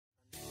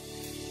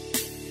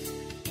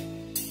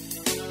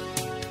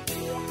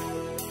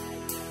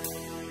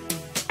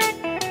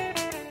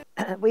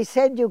we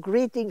send you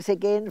greetings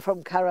again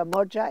from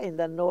Karamoja in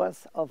the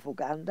north of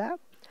Uganda.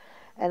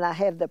 And I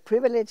have the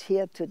privilege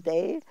here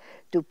today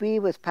to be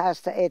with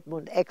Pastor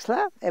Edmund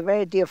Exler, a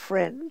very dear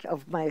friend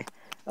of my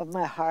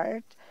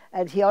heart.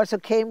 And he also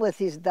came with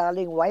his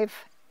darling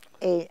wife,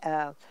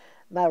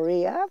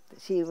 Maria.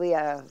 We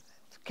are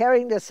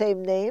carrying the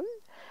same name.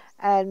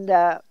 And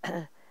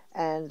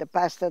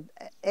Pastor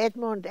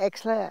Edmund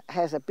Exler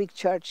has a big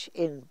church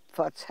in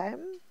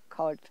Pforzheim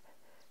called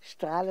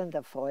Strahlen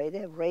der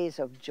Freude, Rays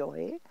of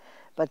Joy.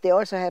 But they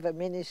also have a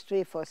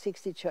ministry for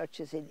 60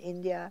 churches in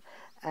India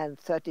and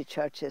 30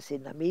 churches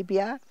in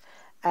Namibia.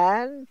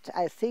 And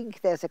I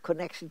think there's a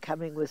connection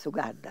coming with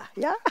Uganda,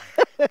 yeah?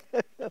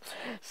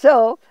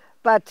 So,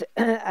 but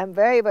I'm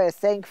very, very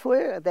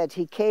thankful that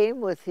he came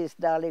with his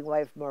darling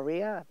wife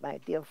Maria, my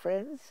dear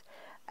friends,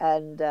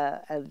 and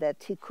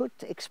that he could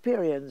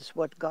experience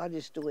what God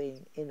is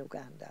doing in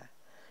Uganda.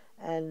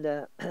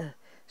 And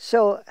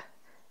so,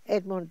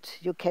 Edmund,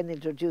 you can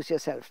introduce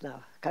yourself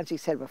now. Kannst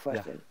dich selber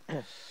vorstellen.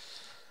 Ja.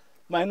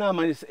 Mein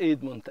Name ist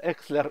Edmund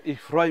Exler.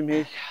 Ich freue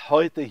mich,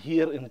 heute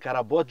hier in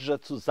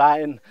Karamoja zu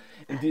sein,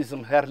 in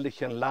diesem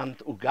herrlichen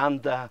Land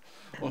Uganda.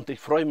 Und ich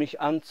freue mich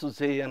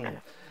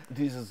anzusehen,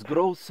 dieses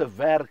große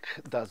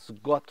Werk, das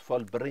Gott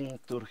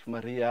vollbringt durch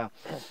Maria,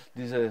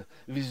 diese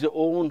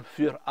Vision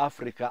für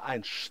Afrika,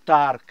 ein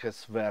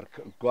starkes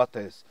Werk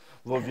Gottes,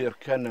 wo wir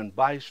können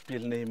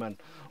Beispiel nehmen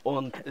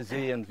und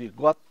sehen, wie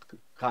Gott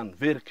kann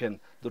wirken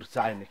durch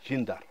seine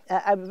Kinder.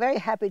 I'm very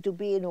happy to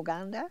be in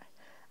Uganda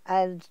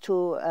and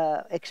to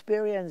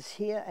experience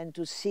here and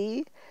to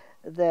see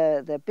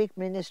the big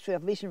ministry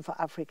of Vision for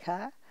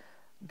Africa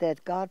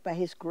that God, by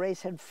His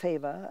grace and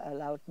favor,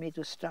 allowed me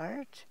to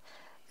start.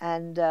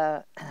 And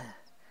oh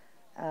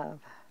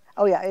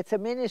yeah, it's a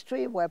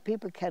ministry where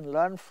people can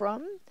learn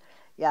from,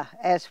 yeah,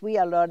 as we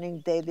are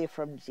learning daily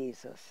from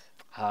Jesus.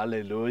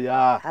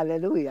 Halleluja.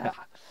 Halleluja. Ja.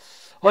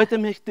 Heute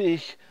möchte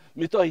ich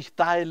mit euch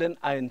teilen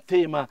ein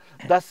Thema,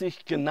 das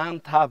ich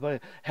genannt habe,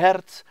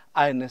 Herz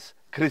eines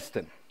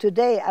Christen.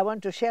 Today I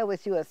want to share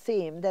with you a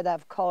theme that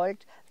I've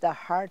called the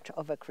heart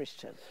of a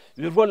Christian.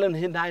 Wir wollen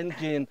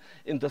hineingehen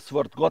in das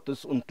Wort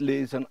Gottes und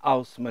lesen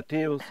aus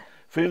Matthäus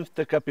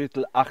 5.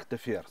 Kapitel 8.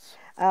 Vers.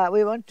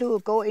 We want to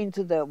go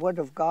into the Word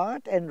of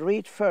God and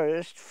read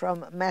first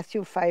from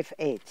Matthew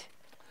 5:8.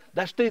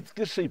 Da steht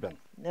geschrieben,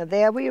 Now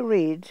there we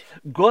read,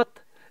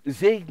 Gott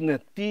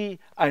segnet die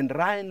ein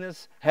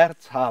reines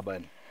Herz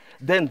haben,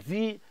 denn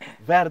sie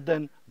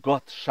werden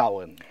Gott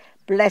schauen.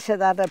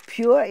 Blessed are the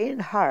pure in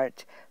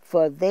heart,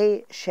 for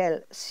they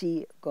shall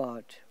see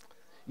God.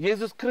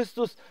 Jesus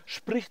Christus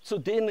spricht zu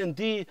denen,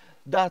 die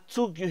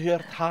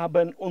dazugehört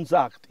haben und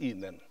sagt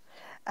ihnen,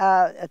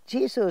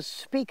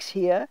 Jesus speaks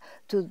here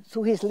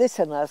to his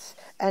listeners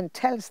and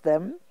tells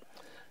them,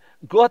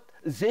 Gott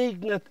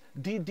segnet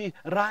die, die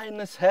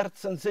reines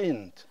Herzen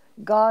sind.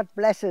 God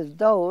blesses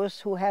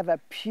those who have a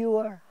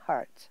pure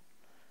heart.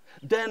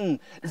 Denn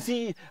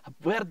sie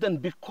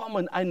werden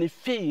bekommen eine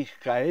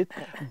Fähigkeit,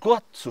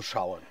 Gott zu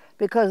schauen.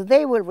 Because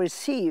they will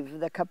receive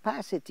the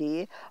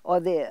capacity or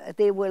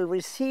they will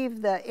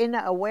receive the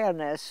inner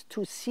awareness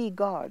to see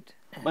God.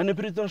 Meine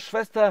Brüder und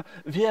Schwestern,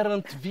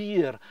 während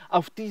wir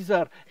auf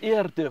dieser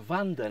Erde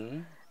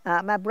wandeln,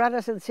 My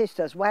brothers and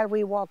sisters, while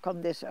we walk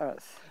on this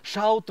earth,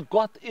 schaut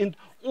Gott in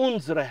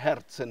unsere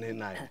Herzen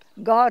hinein.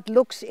 God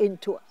looks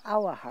into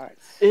our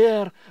hearts.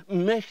 Er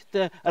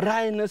möchte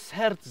reines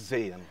Herz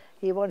sehen.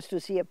 He wants to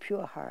see a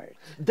pure heart.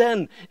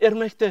 Denn er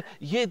möchte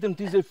jedem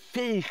diese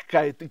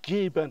Fähigkeit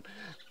geben,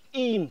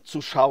 ihm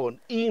zu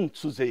schauen, ihm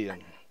zu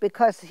sehen.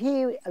 Because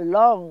he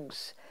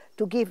longs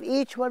to give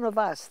each one of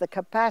us the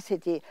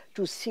capacity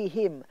to see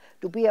him,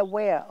 to be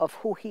aware of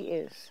who he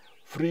is.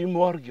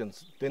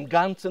 Frühmorgens, den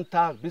ganzen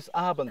Tag bis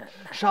Abend,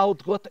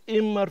 schaut Gott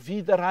immer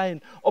wieder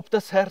rein, ob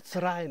das Herz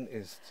rein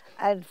ist.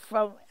 And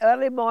from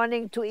early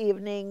morning to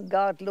evening,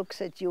 God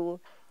looks at you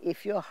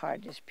if your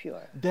heart is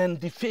pure. Denn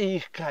die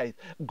Fähigkeit,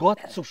 Gott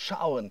zu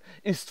schauen,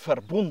 ist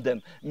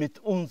verbunden mit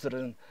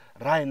unseren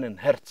reinen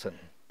Herzen.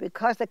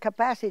 Because the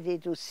capacity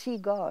to see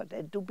God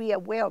and to be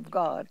aware of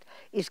God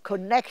is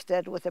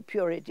connected with the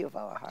purity of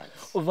our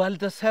hearts. Weil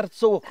das Herz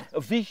so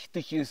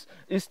wichtig ist,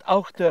 ist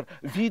auch der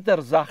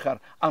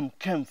Widersacher am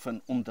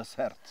Kämpfen um das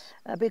Herz.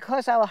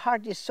 Because our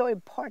heart is so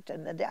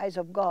important in the eyes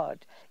of God,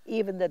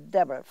 even the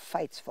devil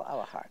fights for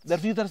our hearts.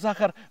 Der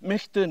Widersacher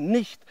möchte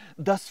nicht,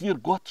 dass wir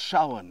Gott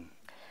schauen.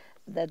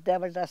 The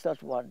devil does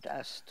not want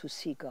us to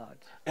see God.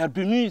 Er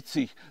bemüht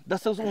sich,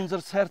 dass unser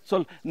Herz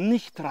soll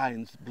nicht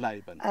rein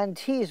bleiben. And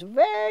he is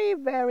very,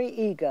 very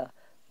eager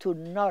to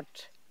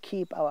not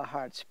keep our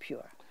hearts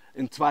pure.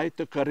 In 2.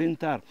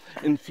 Korinther,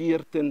 im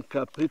 4.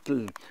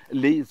 Kapitel,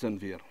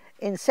 lesen wir.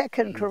 In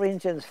 2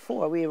 Corinthians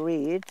 4 we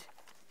read,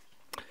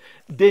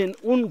 Den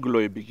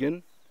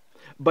Ungläubigen,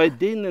 bei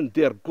denen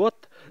der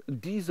Gott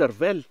dieser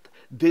Welt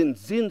den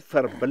Sinn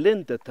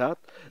verblendet hat,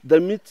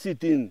 damit sie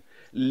den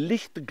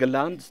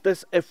Lichtglanz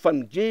des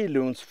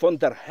Evangeliums von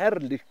der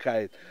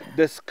Herrlichkeit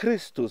des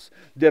Christus,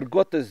 der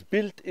Gottes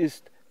Bild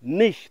ist,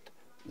 nicht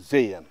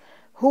sehen.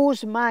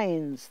 whose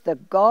minds the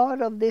God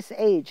of this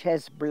age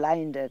has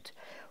blinded,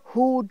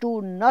 who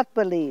do not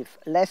believe,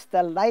 lest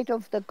the light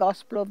of the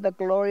gospel of the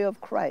glory of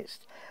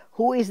Christ,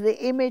 who is the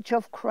image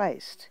of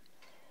Christ,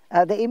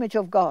 the image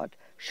of God,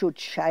 should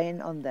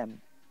shine on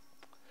them.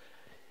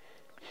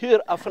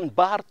 Hier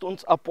offenbart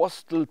uns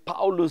Apostel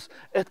Paulus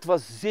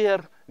etwas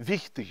sehr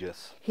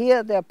Wichtiges.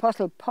 Here the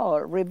Apostle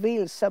Paul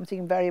reveals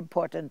something very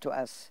important to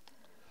us.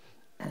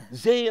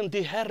 Sehen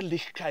die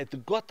Herrlichkeit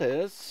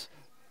Gottes,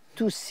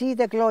 To see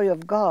the glory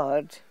of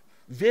God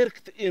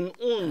wirkt in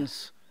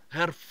uns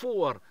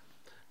hervor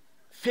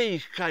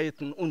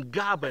Fähigkeiten und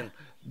Gaben,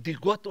 die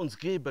Gott uns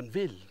geben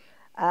will.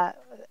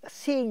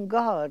 seeing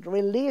God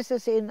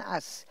releases in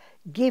us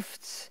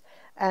gifts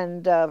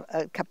and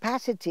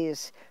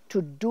capacities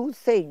to do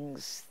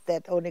things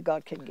that only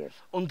God can give.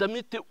 Und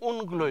damit die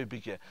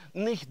Ungläubige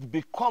nicht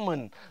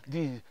bekommen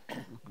die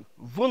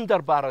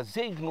wunderbare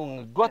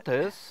Segnung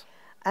Gottes,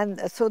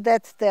 And so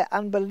that the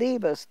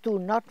unbelievers do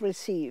not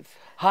receive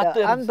Hat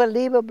the er-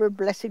 unbelievable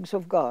blessings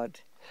of God.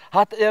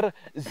 hat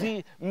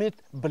sie mit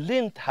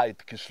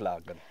Blindheit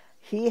geschlagen.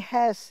 He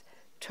has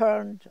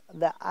turned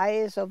the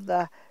eyes of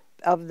the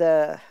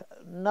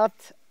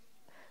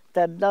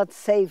not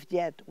saved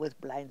yet with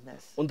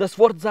blindness. Und das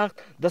Wort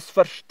sagt, das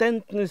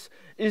Verständnis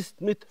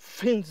ist mit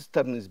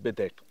Finsternis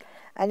bedeckt.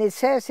 And it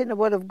says in the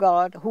Word of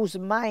God, whose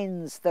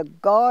minds the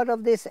God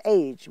of this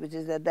age, which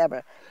is the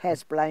devil,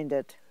 has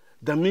blinded.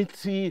 Damit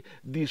sie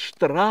die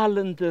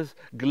strahlende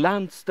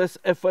Glanz des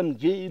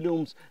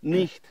Evangeliums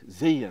nicht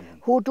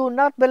sehen. Who do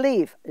not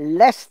believe,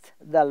 lest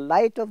the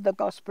light of the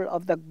gospel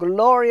of the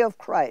glory of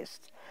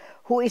Christ,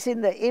 who is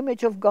in the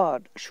image of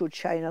God, should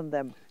shine on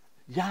them.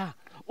 Ja,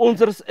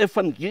 unseres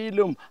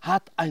Evangelium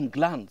hat einen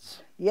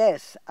Glanz.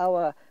 Yes,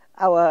 our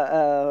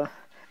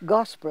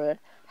gospel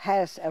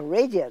has a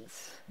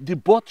radiance. Die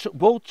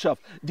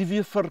Botschaft, die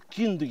wir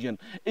verkündigen,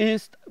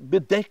 ist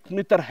bedeckt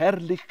mit der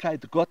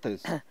Herrlichkeit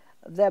Gottes.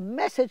 The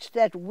message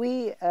that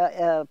we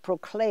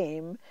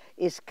proclaim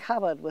is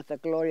covered with the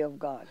glory of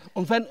God.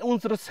 Und wenn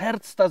unser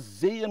Herz das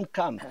sehen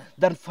kann,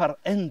 dann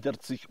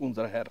verändert sich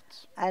unser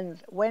Herz.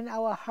 And when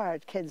our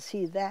heart can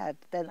see that,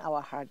 then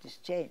our heart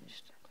is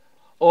changed.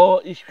 Oh,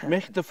 ich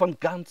möchte von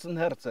ganzem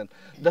Herzen,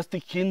 dass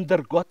die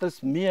Kinder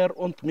Gottes mehr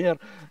und mehr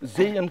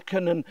sehen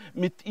können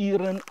mit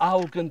ihren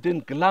Augen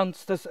den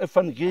Glanz des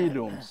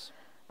Evangeliums.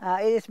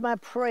 It is my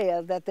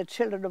prayer that the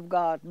children of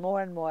God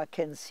more and more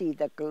can see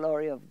the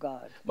glory of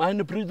God.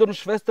 Meine Brüder und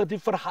Schwestern, die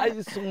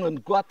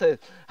Verheißungen Gottes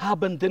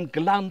haben den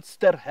Glanz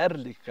der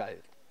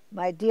Herrlichkeit.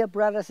 My dear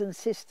brothers and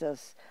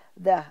sisters,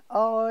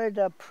 all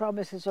the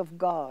promises of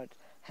God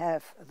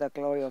have the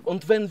glory of God.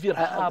 Und wenn wir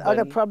All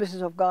the haben,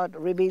 promises of God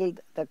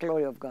revealed the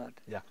glory of God.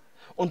 ja,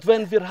 und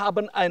wenn wir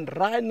haben ein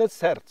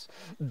reines Herz,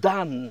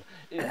 dann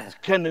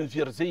können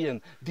wir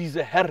sehen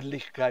diese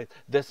Herrlichkeit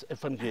des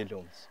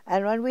Evangeliums.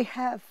 And when we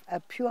have a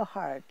pure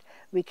heart,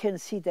 we can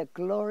see the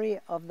glory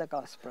of the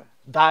gospel.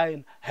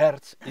 Dein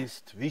Herz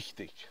ist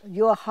wichtig.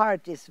 Your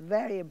heart is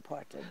very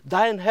important.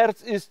 Dein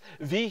Herz ist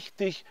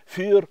wichtig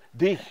für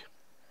dich.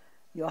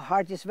 Your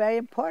heart is very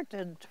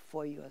important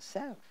for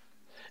yourself.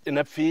 In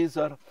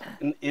Epheser,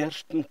 im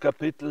 1.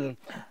 Kapitel,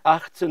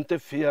 18.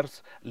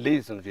 Vers,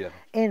 lesen wir.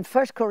 In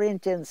 1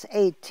 Corinthians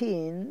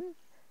 18,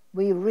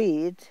 we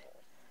read,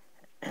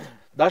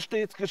 Da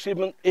steht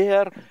geschrieben,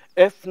 er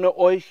öffne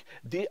euch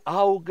die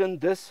Augen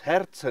des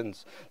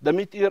Herzens,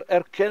 damit ihr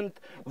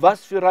erkennt,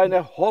 was für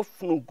eine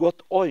Hoffnung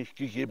Gott euch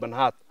gegeben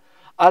hat,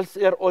 als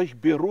er euch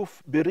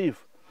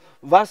berief,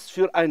 was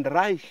für ein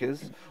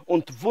reiches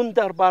und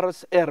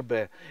wunderbares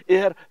Erbe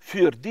er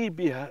für die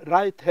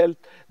bereithält,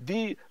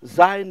 die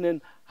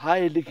seinen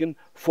heiligen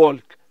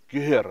Volk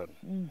gehören.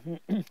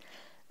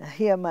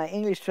 here my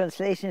English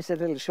translation is a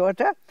little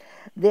shorter,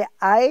 the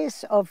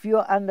eyes of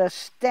your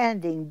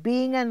understanding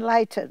being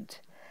enlightened,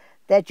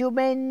 that you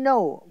may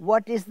know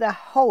what is the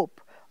hope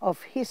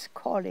of his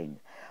calling,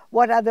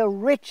 what are the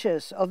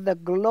riches of the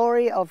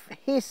glory of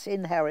his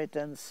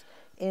inheritance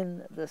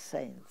in the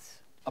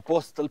saints.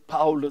 Apostel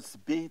Paulus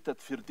betet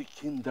für die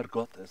Kinder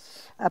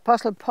Gottes.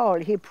 Apostle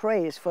Paul, he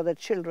prays for the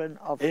children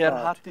of God.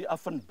 Hat die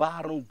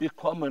Offenbarung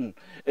bekommen,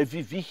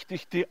 wie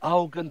wichtig die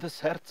Augen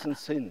des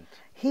Herzens sind.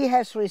 He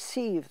has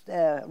received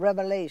a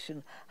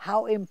revelation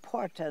how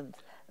important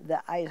the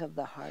eyes of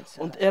the heart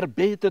are. Und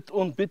betet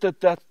und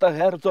bittet, dass der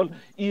Herr soll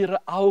ihre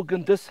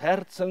Augen des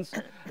Herzens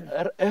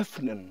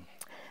eröffnen.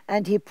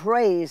 And he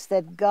prays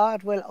that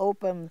God will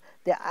open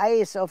the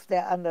eyes of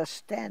their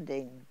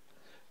understanding.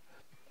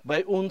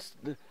 Bei uns,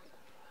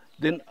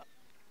 den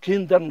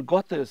Kindern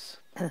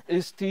Gottes,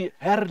 ist die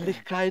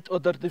Herrlichkeit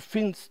oder die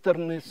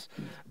Finsternis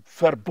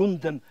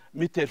verbunden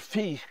mit der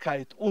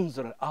Fähigkeit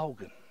unserer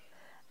Augen.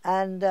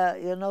 And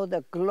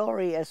the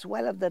glory as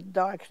well of the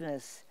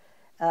darkness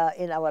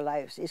in our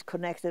lives is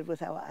connected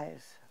with our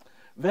eyes.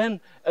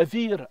 Wenn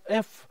wir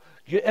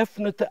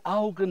geöffnete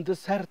Augen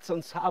des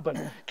Herzens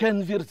haben,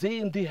 können wir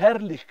sehen die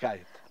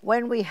Herrlichkeit.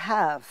 When we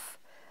have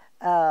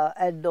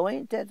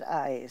anointed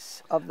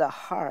eyes of the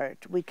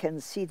heart, we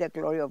can see the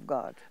glory of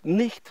God.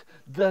 Nicht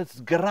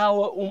das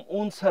Graue um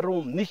uns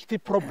herum, nicht die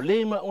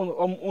Probleme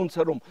um uns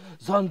herum,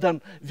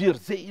 sondern wir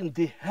sehen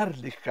die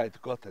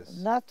Herrlichkeit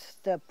Gottes. Not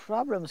the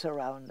problems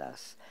around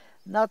us,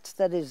 not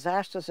the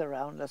disasters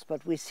around us,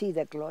 but we see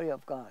the glory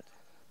of God.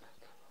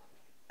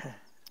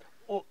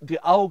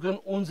 Die Augen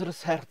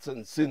unseres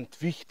Herzens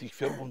sind wichtig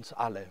für uns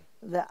alle.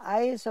 The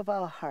eyes of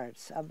our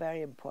hearts are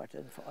very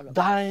important for all of us.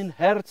 Dein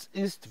Herz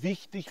ist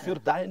wichtig für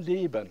dein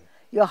Leben.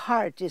 Your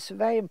heart is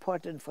very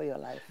important for your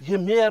life. Je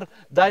mehr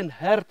dein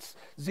Herz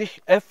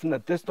sich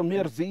öffnet, desto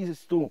mehr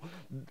siehst du,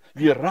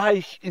 wie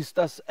reich ist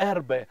das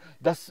Erbe,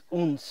 das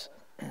uns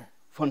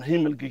von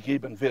Himmel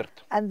gegeben wird.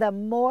 And the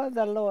more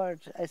the Lord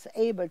is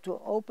able to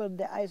open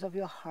the eyes of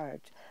your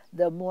heart,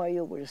 the more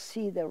you will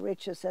see the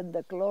riches and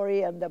the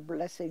glory and the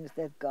blessings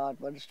that God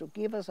wants to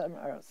give us on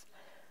earth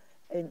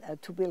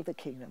to build the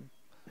kingdom.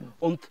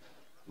 Und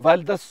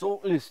weil das so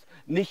ist,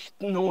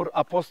 nicht nur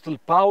Apostel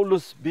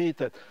Paulus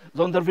betet,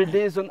 sondern wir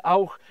lesen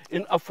auch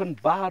in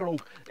Offenbarung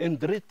im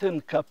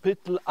 3.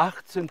 Kapitel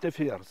 18.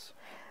 Vers.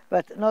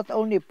 But not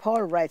only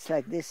Paul writes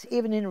like this,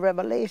 even in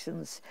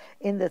Revelations,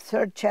 in the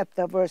 3rd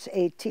chapter, verse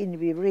 18,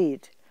 we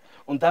read,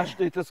 Und da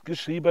steht es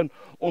geschrieben,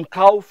 und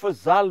kaufe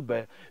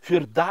Salbe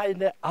für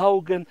deine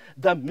Augen,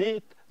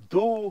 damit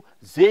du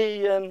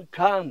sehen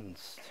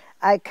kannst.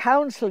 I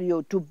counsel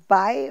you to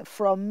buy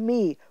from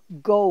me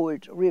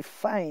gold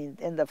refined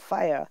in the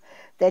fire,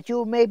 that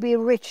you may be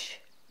rich.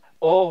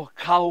 Oh,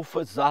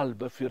 kaufe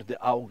Salbe für die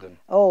Augen.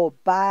 Oh,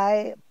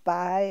 buy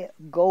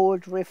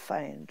gold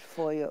refined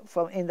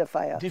in the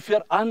fire. Die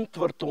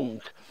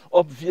Verantwortung,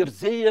 ob wir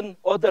sehen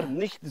oder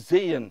nicht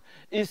sehen,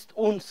 ist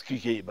uns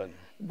gegeben.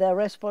 The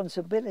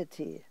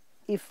responsibility,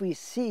 if we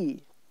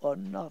see or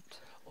not,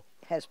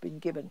 has been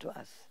given to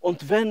us.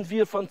 Und wenn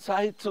wir von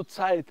Zeit zu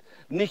Zeit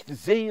nicht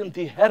sehen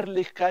die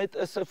Herrlichkeit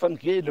des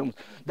Evangeliums,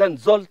 dann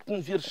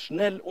sollten wir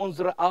schnell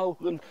unsere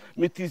Augen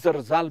mit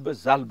dieser Salbe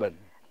salben.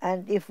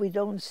 And if we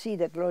don't see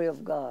the glory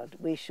of God,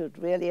 we should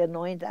really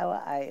anoint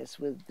our eyes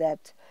with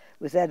that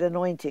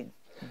anointing.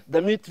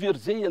 Damit wir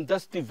sehen,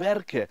 dass die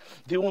Werke,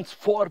 die uns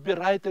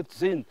vorbereitet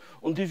sind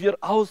und die wir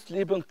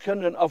ausleben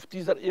können auf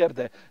dieser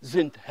Erde,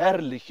 sind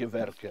herrliche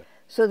Werke.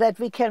 So that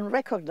we can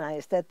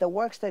recognize that the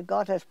works that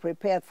God has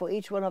prepared for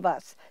each one of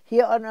us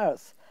here on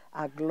earth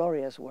are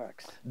glorious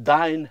works.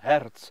 Dein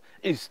Herz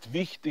ist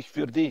wichtig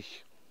für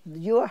dich.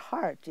 Your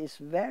heart is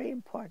very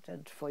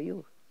important for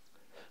you.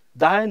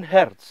 Dein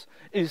Herz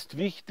ist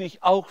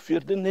wichtig auch für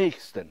den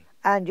Nächsten.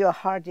 And your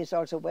heart is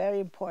also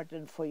very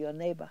important for your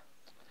neighbor.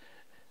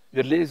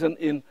 Wir lesen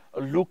in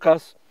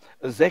Lukas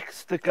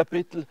 6.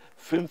 Kapitel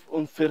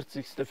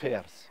 45.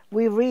 Vers.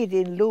 We read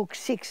in Luke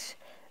 6,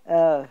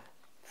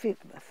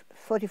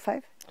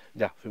 45?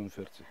 Ja,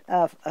 45.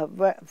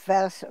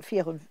 Vers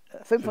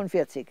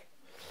 45.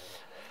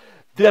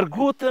 Der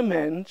gute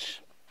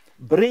Mensch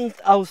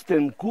bringt aus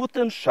dem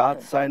guten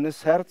Schatz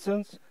seines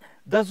Herzens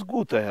das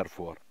Gute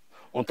hervor.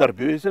 Und der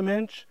böse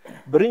Mensch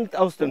bringt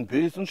aus dem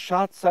bösen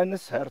Schatz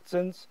seines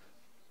Herzens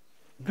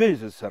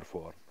Böses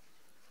hervor.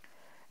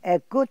 A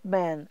good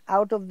man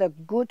out of the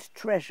good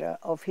treasure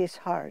of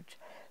his heart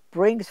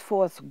brings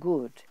forth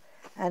good,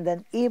 and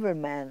an evil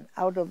man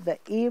out of the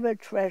evil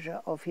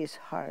treasure of his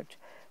heart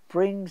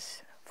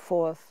brings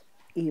forth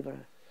evil.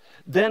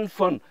 Denn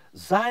von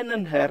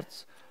seinem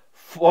Herz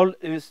voll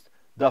ist,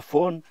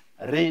 davon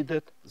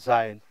redet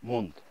sein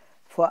Mund.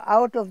 For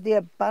out of the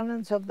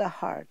abundance of the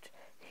heart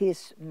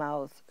his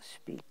mouth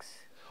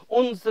speaks.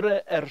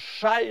 Unsere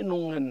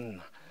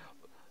Erscheinungen,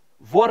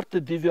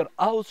 Worte, die wir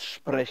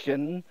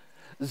aussprechen,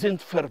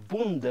 sind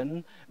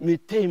verbunden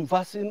mit dem,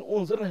 was in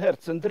unseren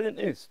Herzen drin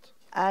ist.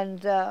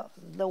 And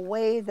the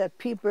way that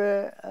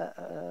people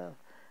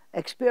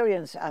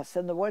experience us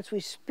and the words we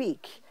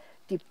speak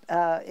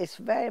is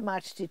very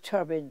much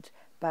determined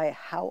by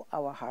how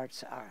our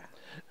hearts are.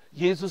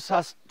 Jesus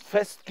hat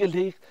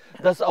festgelegt,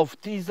 dass auf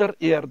dieser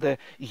Erde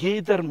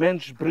jeder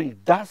Mensch bringt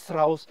das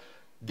raus,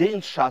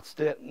 den Schatz,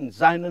 der in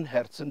seinen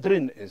Herzen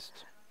drin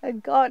ist.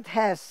 And God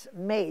has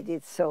made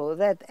it so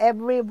that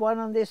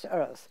everyone on this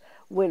earth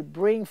will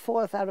bring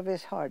forth out of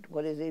his heart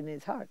what is in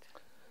his heart.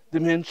 Die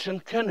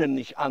Menschen können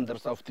nicht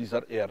anders auf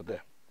dieser Erde.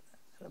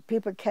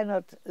 People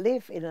cannot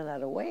live in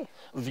another way.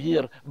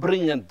 Wir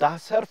bringen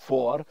das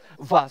hervor,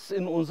 was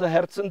in unser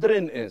Herzen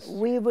drin ist.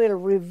 We will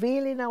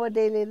reveal in our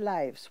daily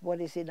lives what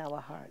is in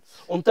our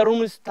hearts. Und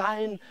darum ist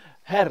dein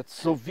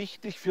Herz so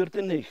wichtig für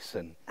den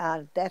Nächsten.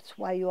 And that's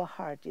why your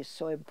heart is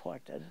so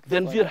important.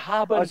 Denn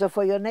Also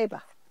for your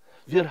neighbor.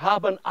 Wir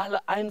haben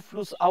alle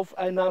Einfluss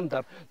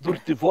aufeinander durch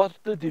die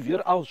Worte, die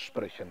wir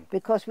aussprechen.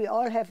 Because we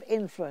all have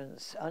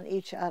influence on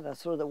each other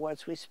through the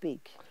words we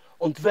speak.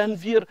 Und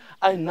wenn wir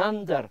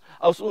einander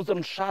aus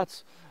unserem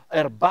Schatz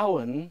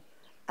erbauen,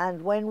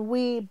 and when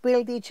we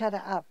build each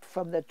other up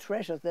from the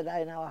treasures that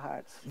are in our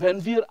hearts,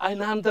 wenn wir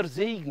einander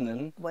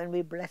segnen, when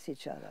we bless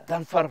each other,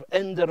 dann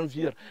verändern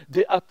wir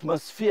die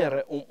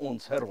Atmosphäre um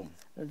uns herum.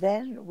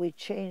 then we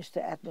change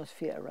the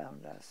atmosphere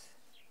around us.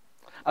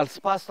 Als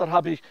Pastor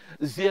habe ich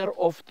sehr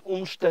oft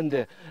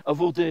Umstände,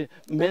 wo die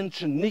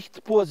Menschen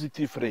nicht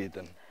positiv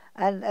reden.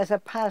 And as a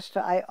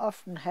pastor, I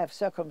often have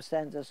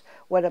circumstances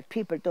where the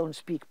people don't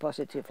speak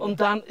positively.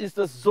 Und dann ist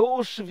es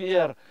so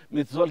schwer,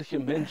 mit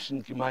solchen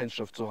Menschen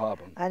Gemeinschaft zu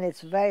haben. And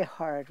it's very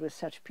hard with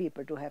such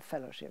people to have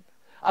fellowship.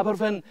 Aber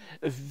wenn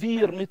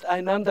wir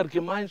miteinander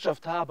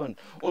Gemeinschaft haben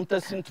und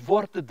das sind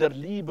Worte der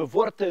Liebe,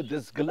 Worte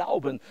des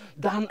Glaubens,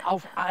 dann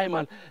auf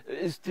einmal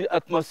ist die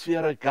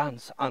Atmosphäre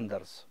ganz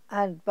anders.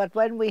 But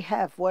when we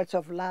have words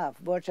of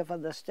love, words of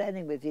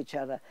understanding with each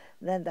other,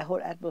 then the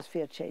whole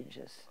atmosphere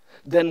changes.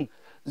 Denn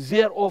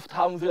sehr oft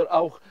haben wir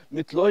auch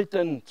mit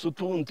Leuten zu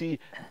tun, die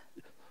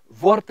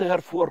Worte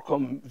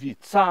hervorkommen wie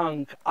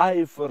Zank,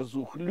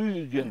 Eifersucht,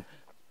 Lügen.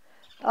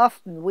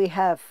 Often we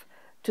have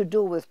to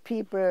do with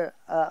people,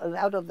 and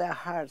out of their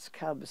hearts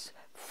comes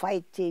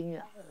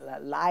fighting,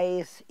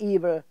 lies,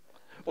 evil.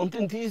 Und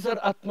in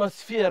dieser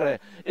Atmosphäre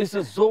ist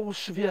es so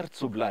schwer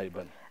zu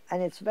bleiben.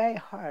 And it's very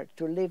hard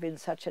to live in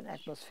such an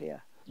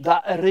atmosphere. Da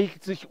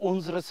erregt sich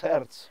unser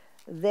Herz.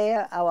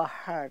 There our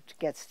heart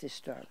gets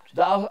disturbed.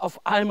 Da auf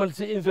einmal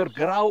sehen wir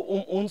grau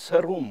um uns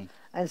herum.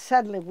 And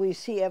suddenly we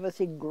see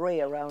everything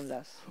gray around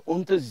us.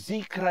 Und das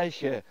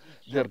Siegreiche,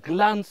 der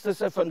Glanz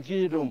des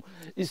Evangeliums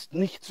ist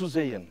nicht zu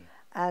sehen.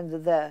 And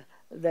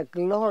the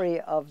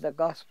glory of the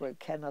gospel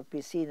cannot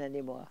be seen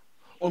anymore.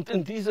 Und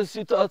in dieser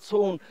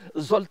Situation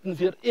sollten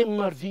wir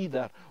immer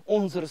wieder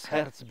unser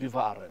Herz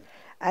bewahren.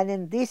 And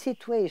in these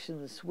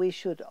situations, we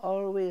should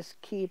always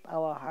keep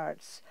our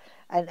hearts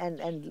and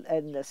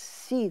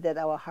see that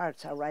our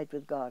hearts are right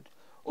with God.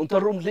 Und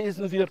darum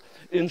lesen wir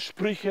in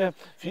Sprüche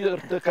 4.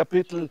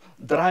 Kapitel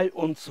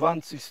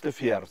 23.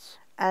 Vers.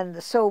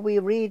 And so we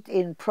read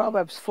in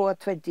Proverbs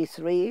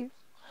 4:23.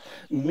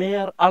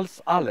 Mehr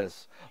als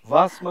alles,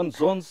 was man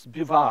sonst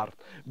bewahrt,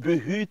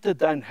 behüte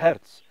dein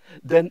Herz,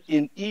 denn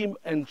in ihm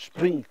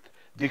entspringt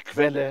die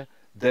Quelle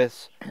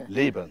des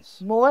Lebens.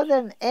 More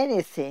than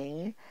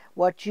anything,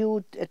 what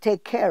you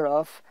take care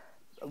of,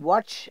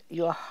 watch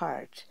your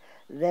heart.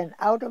 Then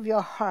out of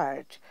your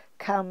heart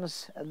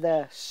comes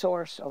the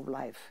source of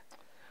life.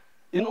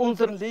 In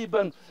unserem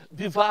Leben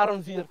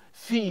bewahren wir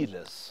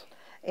vieles.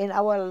 In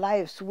our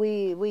lives,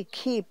 we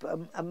keep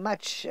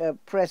much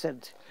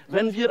present.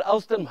 Wenn wir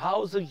aus dem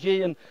Hause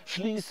gehen,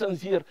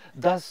 schließen wir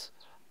das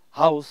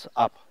Haus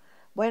ab.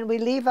 When we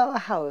leave our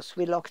house,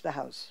 we lock the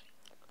house.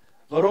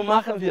 Warum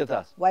machen wir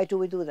das? Why do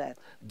we do that?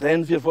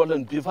 Denn wir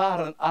wollen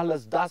bewahren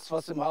alles das,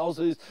 was im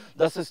Hause ist,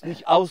 dass es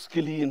nicht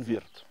ausgeliehen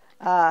wird.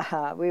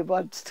 We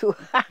want to.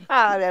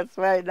 That's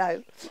very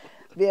nice.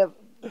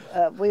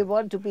 We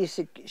want to be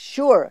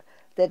sure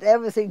that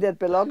everything that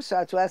belongs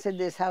to us in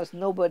this house,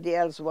 nobody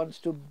else wants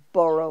to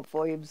borrow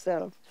for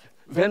himself.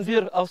 Wenn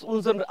wir aus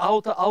unserem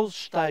Auto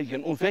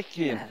aussteigen und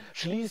weggehen,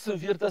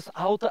 schließen wir das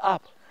Auto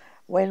ab.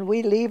 When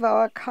we leave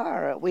our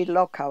car, we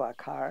lock our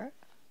car.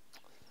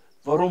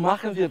 Warum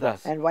machen wir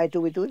das? And why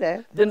do we do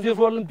that? Denn wir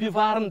wollen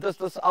bewahren, dass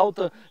das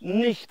Auto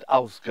nicht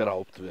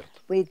ausgeraubt wird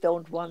We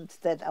don't want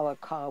that our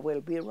car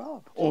will be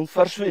robbed und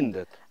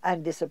verschwindet.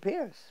 and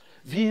disappears.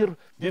 Wir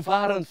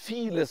bewahren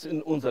vieles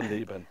in unserem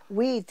Leben.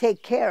 We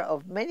take care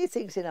of many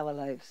things in our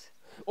lives.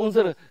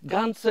 Unser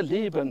ganzes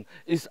Leben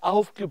ist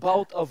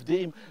aufgebaut auf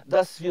dem,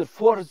 dass wir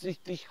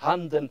vorsichtig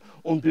handeln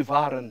und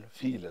bewahren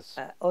vieles.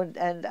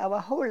 And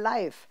our whole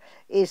life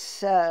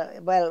is,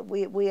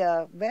 we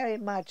are very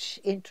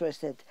much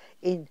interested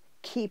in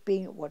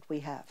keeping what we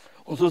have.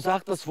 Und so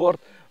sagt das Wort,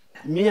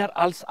 mehr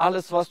als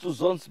alles, was du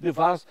sonst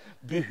bewahrst,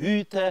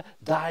 behüte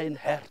dein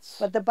Herz.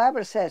 But the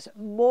Bible says,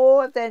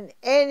 more than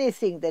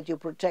anything that you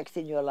protect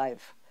in your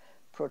life,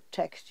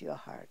 protect your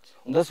heart.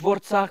 Und das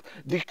Wort sagt,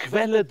 die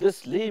Quelle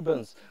des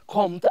Lebens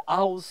kommt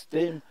aus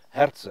dem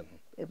Herzen.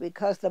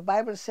 Because the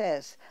Bible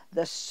says,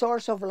 the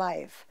source of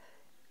life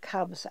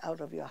comes out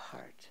of your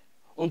heart.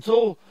 Und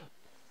so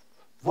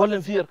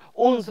wollen wir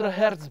unser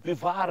Herz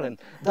bewahren,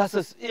 dass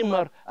es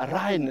immer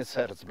reines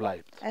Herz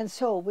bleibt. And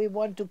so we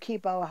want to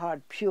keep our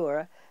heart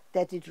pure,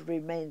 that it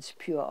remains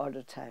pure all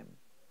the time.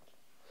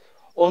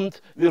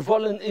 Und wir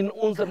wollen in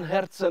unseren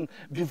Herzen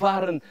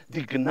bewahren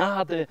die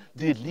Gnade,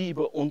 die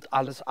Liebe und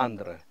alles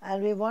andere.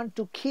 And we want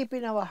to keep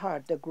in our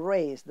heart the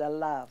grace, the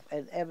love,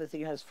 and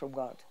everything else from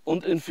God.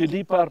 Und in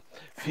Philipper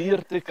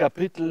 4.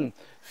 Kapitel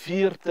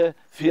 4.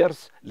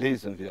 Vers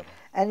lesen wir.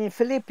 And in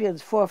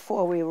Philippians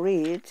 4:4 we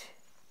read,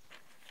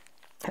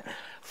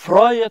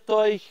 Freuet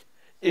euch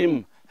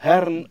im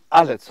Herrn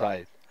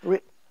allezeit.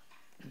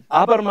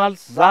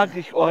 Abermals sage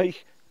ich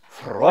euch,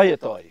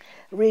 freuet euch.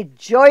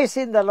 rejoice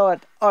in the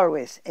Lord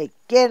always.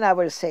 Again I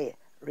will say,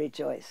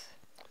 rejoice.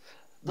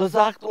 Da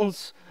sagt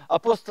uns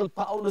Apostel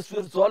Paulus,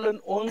 wir sollen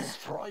uns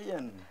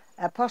freuen.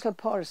 Apostle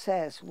Paul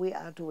says we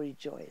are to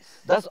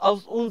rejoice. Dass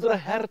aus unseren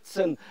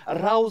Herzen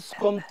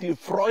rauskommt die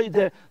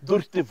Freude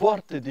durch die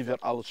Worte, die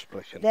wir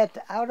aussprechen. That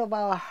out of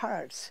our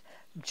hearts,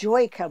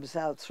 joy comes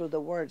out through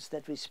the words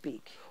that we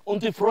speak.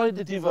 Und die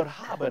Freude, die wir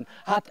haben,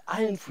 hat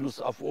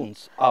Einfluss auf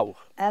uns auch.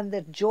 And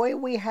the joy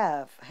we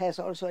have has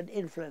also an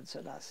influence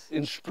on us.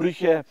 In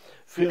Sprüche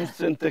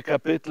 15.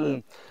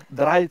 Kapitel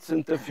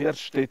 13. Vers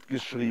steht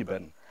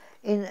geschrieben.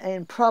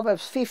 In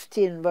Proverbs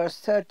 15,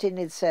 verse 13,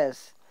 it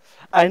says,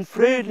 ein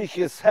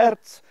fröhliches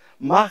Herz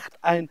macht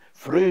ein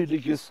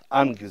fröhliches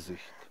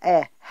Angesicht.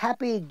 a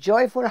happy,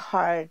 joyful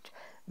heart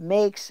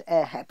makes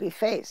a happy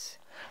face.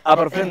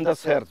 Aber wenn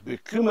das Herz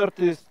bekümmert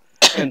ist,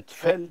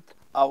 entfällt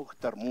auch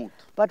der Mut.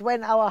 But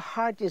when our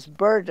heart is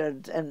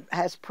burdened and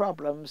has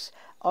problems,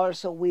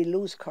 also we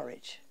lose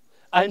courage.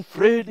 Ein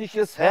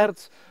fröhliches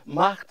Herz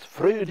macht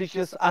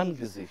fröhliches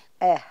Angesicht.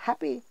 A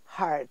happy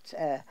heart,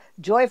 a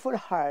joyful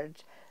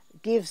heart,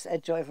 gives a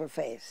joyful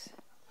face.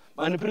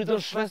 Meine Brüder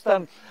und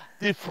Schwestern,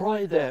 die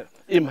Freude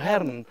im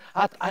Herrn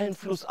hat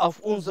Einfluss auf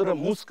unsere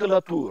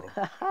Muskulatur.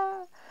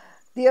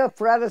 Dear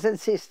brothers and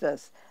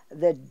sisters,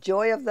 the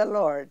joy of the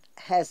Lord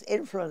has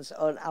influence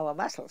on our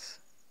muscles.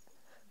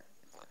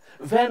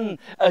 Wenn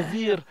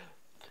wir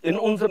in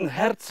unseren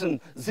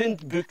Herzen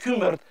sind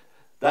bekümmert,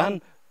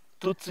 dann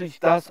tut sich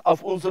das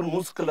auf unsere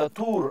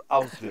Muskulatur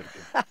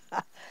auswirken.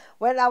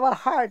 When our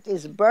heart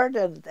is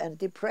burdened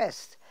and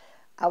depressed,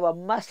 our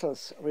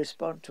muscles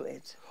respond to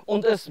it.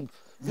 Und es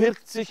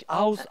wirkt sich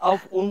aus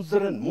auf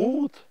unseren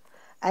Mut.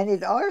 And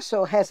it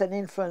also has an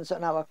influence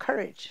on our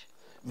courage.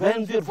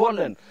 Wenn wir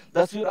wollen,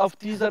 dass wir auf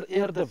dieser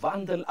Erde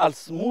wandeln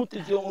als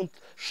mutige und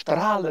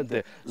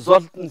strahlende,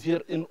 sollten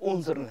wir in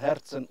unseren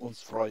Herzen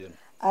uns freuen.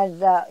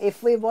 And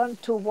if we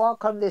want to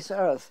walk on this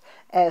earth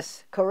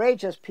as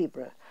courageous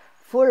people,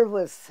 full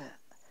with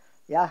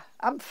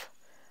umph,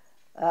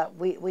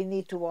 we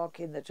need to walk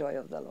in the joy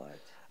of the Lord.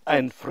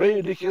 Ein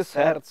fröhliches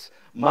Herz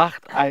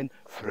macht ein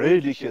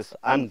fröhliches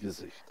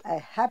Angesicht. A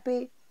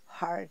happy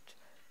heart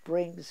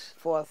brings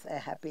forth a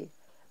happy,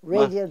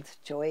 radiant,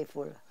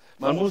 joyful.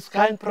 Man muss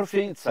kein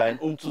Prophet sein,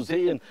 um zu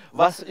sehen,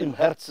 was im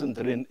Herzen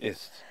drin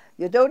ist.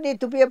 You don't need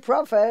to be a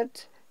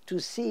prophet to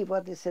see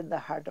what is in the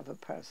heart of a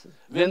person.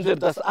 Wenn wir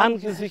das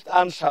Angesicht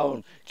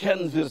anschauen,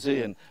 können wir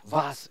sehen,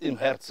 was im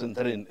Herzen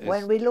drin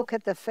When ist. we look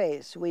at the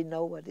face, we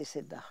know what is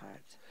in the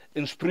heart.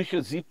 In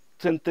Sprüche 17.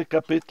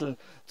 Kapitel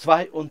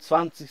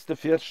 22.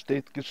 Vers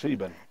steht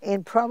geschrieben: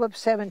 In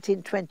Proverbs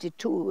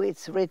 17:22,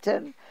 it's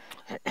written,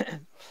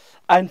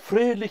 ein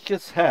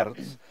fröhliches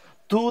Herz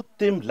tut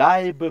dem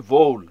Leibe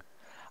wohl,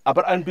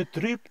 aber ein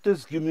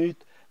betrübtes Gemüt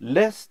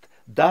lässt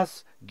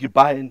das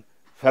Gebein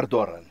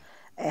verdorren.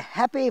 a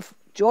happy,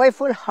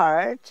 joyful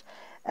heart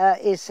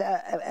is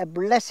a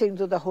blessing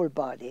to the whole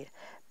body,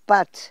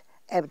 but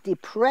a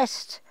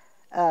depressed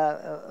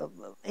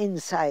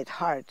inside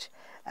heart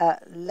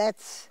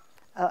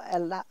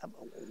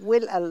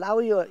will allow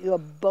your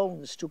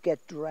bones to get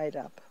dried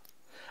up.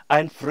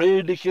 Ein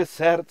fröhliches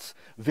Herz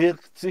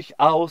wirkt sich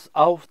aus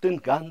auf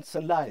den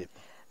ganzen Leib.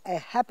 A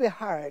happy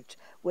heart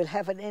will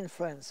have an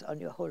influence on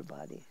your whole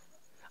body.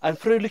 Ein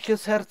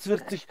fröhliches Herz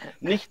wirkt sich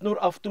nicht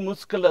nur auf die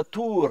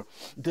Muskulatur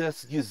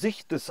des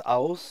Gesichtes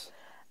aus,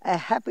 A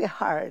happy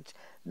heart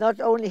not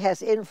only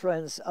has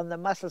influence on the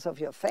muscles of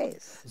your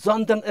face,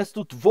 sondern es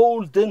tut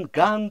wohl den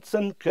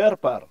ganzen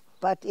Körper.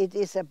 but it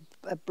is a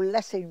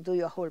blessing to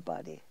your whole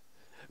body.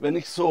 Wenn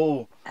ich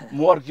so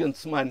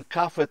morgens meinen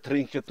Kaffee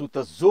trinke, tut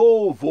das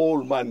so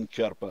wohl meinen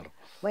Körper.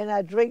 When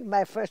I drink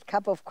my first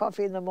cup of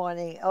coffee in the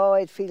morning, oh,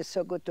 it feels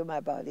so good to my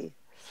body.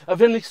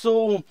 Wenn ich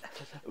so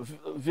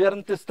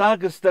während des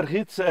Tages der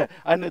Hitze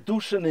eine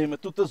Dusche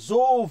nehme, tut das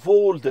so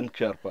wohl den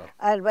Körper.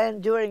 And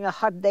when during a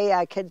hot day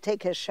I can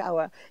take a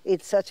shower,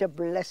 it's such a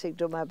blessing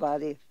to my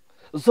body.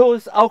 So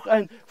ist auch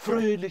ein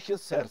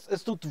fröhliches Herz.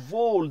 Es tut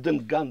wohl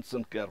den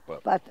ganzen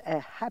Körper. But a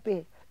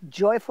happy,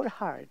 joyful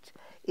heart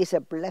is a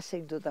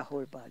blessing to the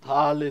whole body.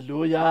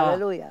 Halleluja.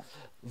 Hallelujah.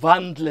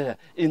 Wandle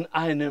in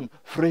einem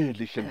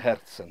fröhlichen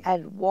Herzen.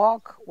 And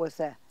walk with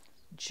a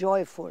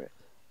joyful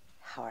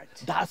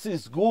heart. Das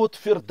ist gut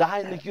für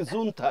deine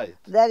Gesundheit.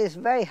 That is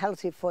very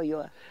healthy for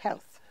your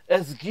health.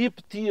 Es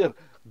gibt dir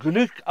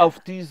Glück auf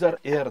dieser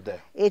Erde.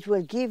 It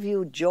will give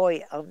you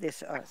joy on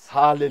this earth.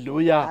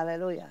 Halleluja.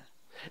 Hallelujah.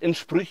 In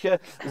Sprüche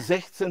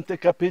 16.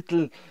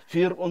 Kapitel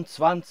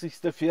 24.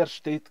 Vers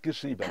steht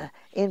geschrieben: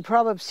 In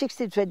Proverbs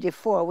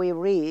 16:24 we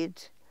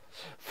read,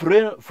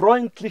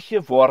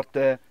 freundliche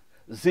Worte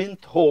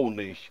sind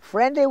Honig,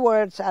 friendly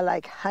words are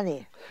like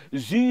honey,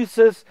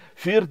 Süßes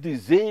für die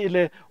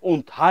Seele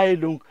und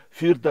Heilung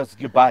für das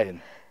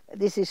Gebein.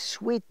 This is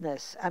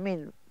sweetness. I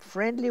mean,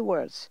 friendly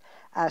words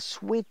are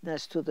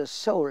sweetness to the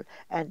soul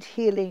and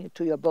healing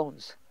to your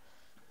bones.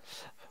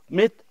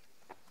 Mit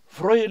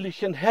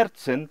fröhlichen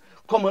Herzen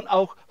kommen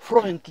auch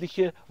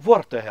freundliche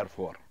Worte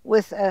hervor.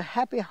 With a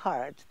happy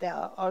heart, there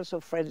are also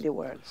friendly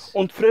words.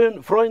 Und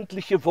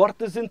freundliche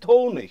Worte sind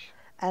Honig.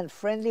 And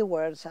friendly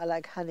words are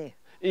like honey.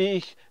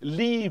 Ich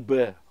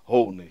liebe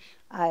Honig.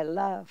 I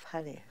love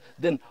honey.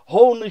 Denn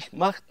Honig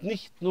macht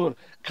nicht nur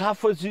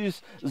Kaffee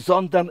süß,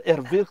 sondern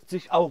er wirkt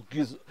sich auch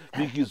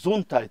wie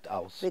Gesundheit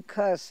aus.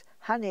 Because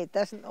honey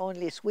doesn't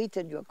only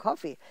sweeten your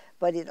coffee,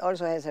 but it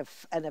also has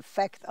an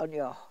effect on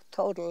your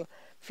total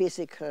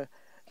physical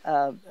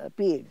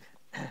being.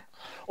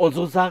 Und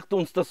so sagt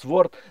uns das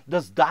Wort,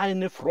 dass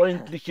deine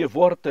freundlichen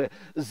Worte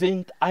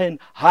sind ein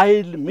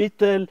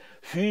Heilmittel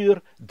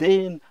für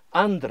den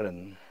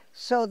anderen.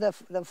 So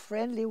your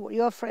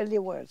friendly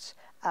words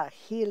are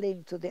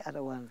healing to the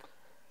other one.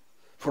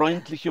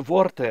 Freundliche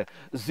Worte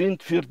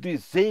sind für die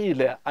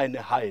Seele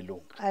eine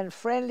Heilung. And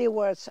friendly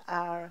words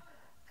are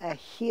a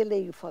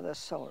healing for the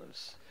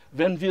souls.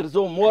 Wenn wir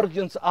so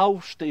morgens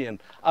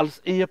aufstehen, als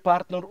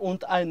Ehepartner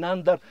und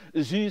einander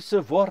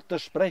süße Worte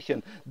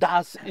sprechen,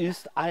 das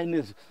ist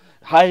eine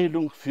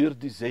Heilung für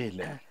die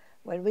Seele.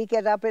 When we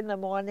get up in the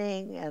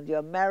morning and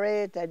you're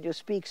married and you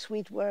speak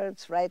sweet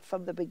words right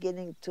from the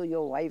beginning to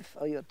your wife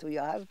or to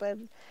your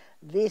husband,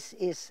 this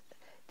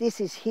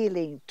is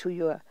healing to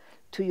your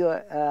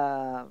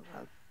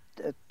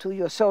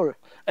soul.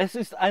 Es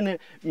ist eine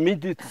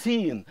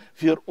Medizin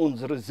für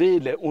unsere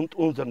Seele und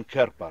unseren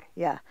Körper.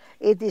 Yeah,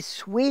 it is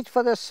sweet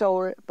for the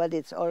soul, but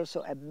it's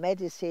also a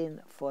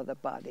medicine for the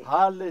body.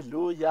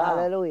 Halleluja.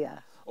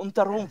 Hallelujah. Und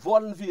darum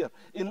wollen wir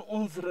in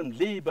unserem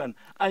Leben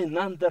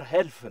einander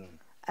helfen.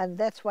 And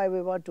that's why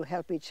we want to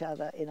help each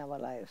other in our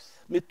lives.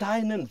 Mit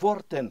deinen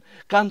Worten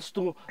kannst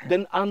du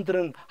den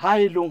anderen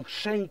Heilung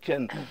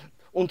schenken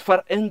und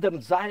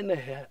verändern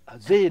seine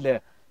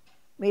Seele.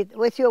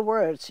 With your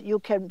words, you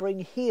can bring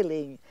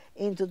healing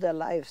into the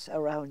lives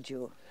around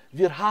you.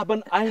 Wir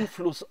haben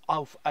Einfluss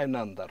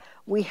aufeinander.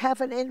 We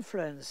have an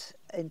influence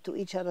into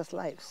each other's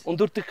lives. Und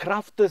durch die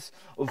Kraft des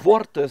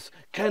Wortes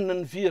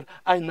können wir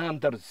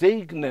einander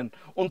segnen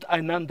und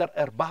einander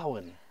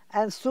erbauen.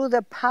 And through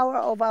the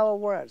power of our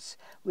words,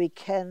 we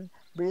can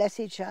bless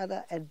each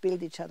other and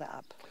build each other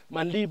up.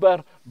 Mein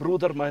lieber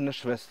Bruder, meine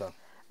Schwester,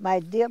 My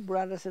dear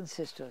brothers and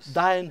sisters,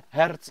 dein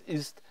Herz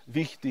ist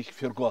wichtig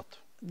für Gott.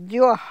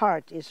 your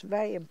heart is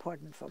very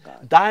important for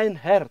God. Dein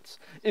Herz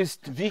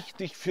ist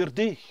wichtig für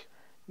dich.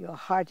 Your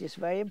heart is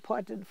very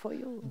important for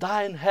you.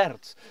 Dein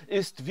Herz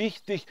ist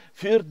wichtig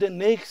für den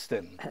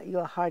Nächsten,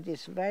 Your heart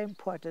is very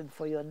important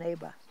for your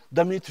neighbor.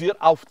 damit wir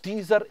auf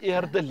dieser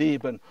Erde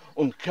leben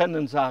und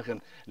können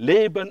sagen,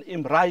 Leben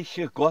im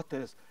Reiche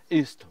Gottes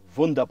ist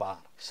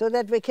wunderbar. So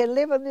that we can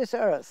live on this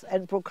earth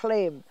and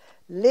proclaim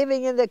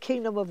living in the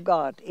kingdom of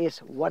God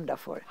is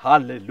wonderful.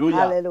 Halleluja.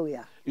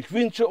 Hallelujah. Ich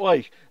wünsche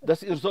euch,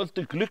 dass ihr sollt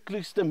die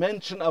glücklichsten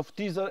Menschen auf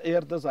dieser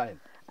Erde sein,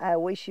 I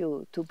wish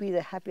you to be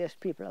the happiest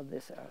people on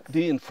this earth,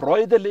 die in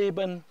Freude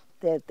leben,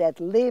 that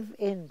live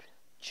in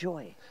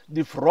joy,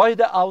 die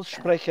Freude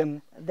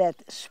aussprechen, that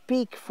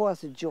speak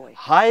forth joy,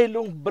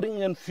 Heilung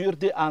bringen für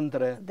die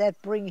andere that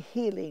bring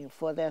healing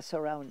for their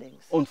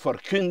surroundings, und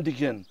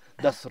verkündigen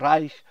das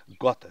Reich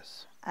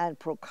Gottes. and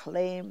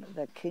proclaim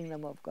the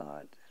kingdom of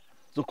God.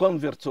 So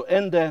kommen wir zu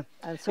Ende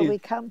And so we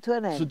come to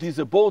an zu end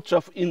dieser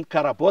Botschaft in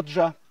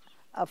Kambodscha.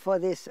 for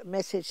this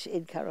message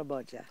in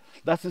Kambodscha.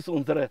 Das ist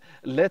unsere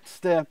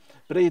letzte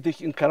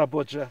Predigt in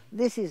Kambodscha.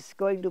 This is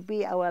going to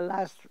be our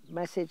last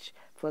message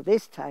for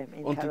this time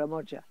in Und-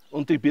 Kambodscha.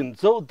 Und ich bin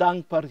so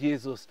dankbar,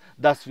 Jesus,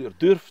 dass wir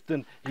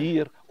dürften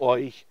hier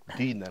euch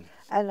dienen.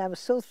 And I'm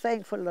so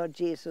thankful, Lord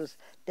Jesus,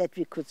 that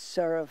we could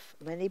serve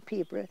many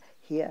people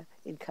here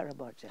in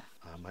Kambodscha.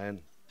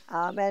 Amen.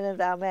 Amen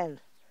and amen.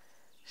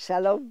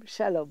 Shalom,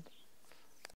 shalom.